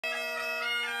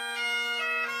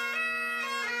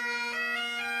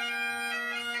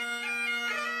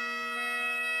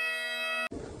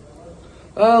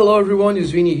Hello everyone,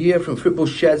 it's Vinny here from Football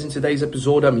Sheds. In today's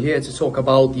episode I'm here to talk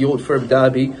about the Old Firm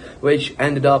derby, which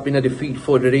ended up in a defeat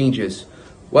for the Rangers.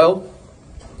 Well,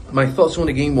 my thoughts on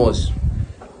the game was,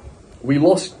 we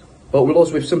lost, but we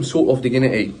lost with some sort of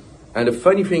dignity. And the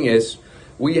funny thing is,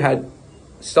 we had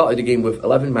started the game with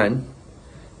 11 men,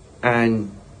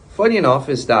 and funny enough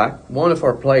is that one of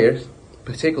our players,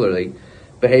 particularly,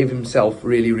 behaved himself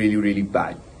really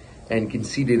bad and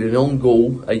conceded an own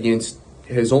goal against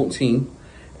his own team.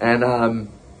 And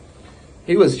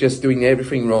he was just doing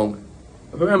everything wrong.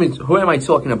 Who am I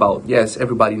talking about? Yes,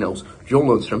 everybody knows. John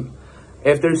Lundstrom.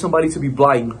 If there's somebody to be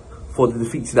blamed for the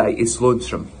defeat today, it's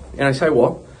Lundstrom. And I say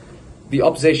what? The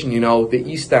opposition, the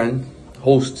East End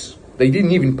hosts, they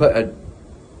didn't even put a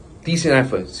decent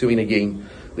effort to win a game.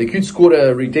 They could score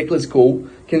a ridiculous goal,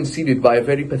 conceded by a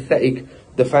very pathetic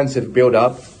defensive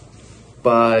build-up,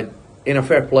 but in a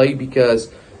fair play,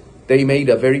 because they made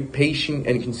a very patient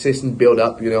and consistent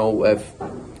build-up, with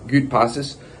good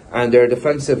passes, and their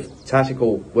defensive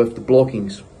tactical with the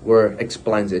blockings were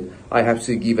splendid. I have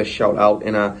to give a shout out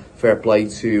and a fair play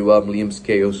to Liam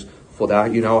Scales for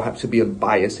that. I have to be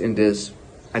unbiased in this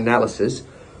analysis.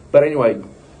 But anyway,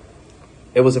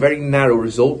 it was a very narrow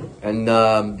result, and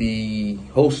the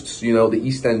hosts, the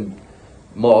East End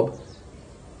mob,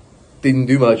 didn't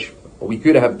do much. We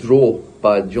could have draw,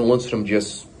 but John Lundstrom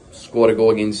just scored a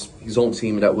goal against his own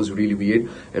team. That was really weird.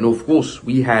 And of course,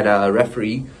 we had a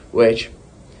referee which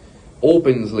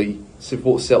openly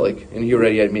supports Celtic, and he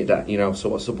already admitted that, so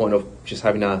what's the point of just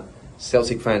having a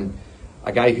Celtic fan,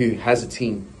 a guy who has a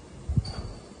team,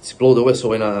 to blow the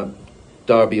whistle in a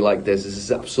derby like this? This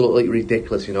is absolutely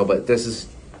ridiculous, but this is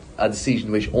a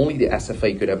decision which only the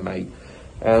SFA could have made.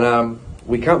 And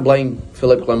we can't blame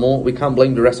Philippe Clement, we can't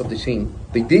blame the rest of the team.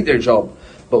 They did their job.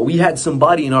 But we had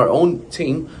somebody in our own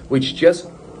team which just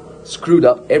screwed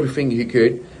up everything he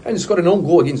could and just got an own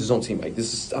goal against his own teammate.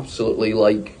 This is absolutely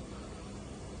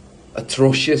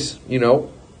atrocious,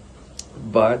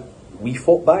 But we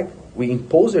fought back. We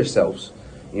imposed ourselves,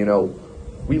 We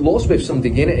lost with some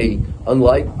dignity,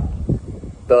 unlike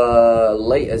the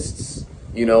latest,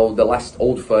 the last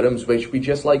Old Firms, which we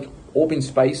just open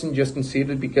space and just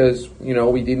conceded because,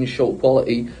 we didn't show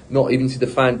quality, not even to the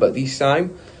fan. But this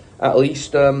time, at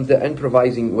least the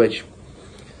improvising which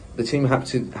the team had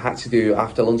to do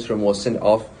after Lundstrom was sent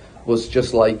off was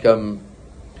just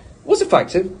was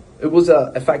effective. It was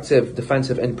an effective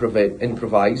defensive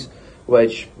improvise,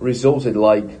 which resulted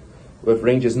with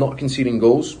Rangers not conceding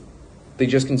goals. They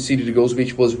just conceded the goals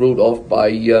which was ruled off by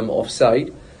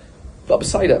offside. But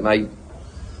beside that, mate,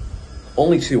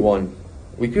 only 2-1.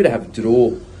 We could have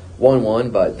draw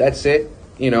 1-1, but that's it.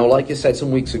 Like I said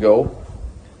some weeks ago,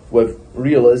 with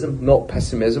realism, not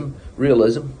pessimism,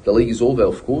 realism. The league is over,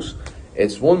 of course.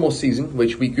 It's one more season,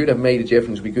 which we could have made a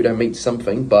difference. We could have made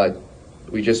something, but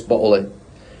we just bottle it.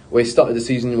 We started the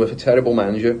season with a terrible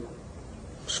manager,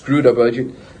 screwed our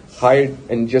budget, hired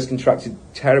and just contracted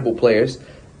terrible players,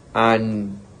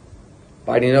 and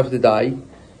by the end of the day,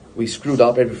 we screwed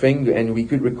up everything and we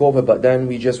could recover, but then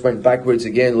we just went backwards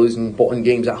again, losing important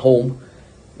games at home,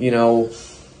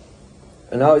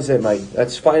 And now it's it, mate.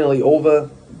 That's finally over.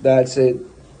 That's it.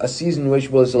 A season which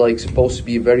was supposed to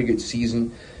be a very good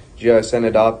season just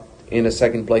ended up in a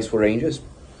second place for Rangers,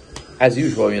 as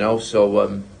usual,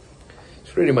 So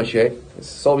it's pretty much it.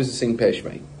 It's always the same pitch,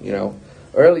 mate.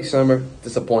 Early summer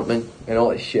disappointment and all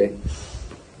that shit.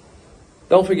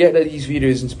 Don't forget that these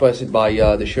videos are sponsored by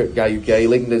the Shirt Guy UK.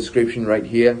 Link in the description right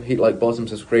here. Hit like, button,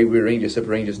 subscribe. We're Rangers. If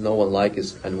Rangers, no one like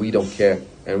us, and we don't care,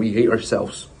 and we hate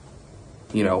ourselves.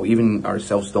 Even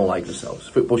ourselves don't like ourselves.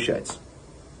 Football Sheds.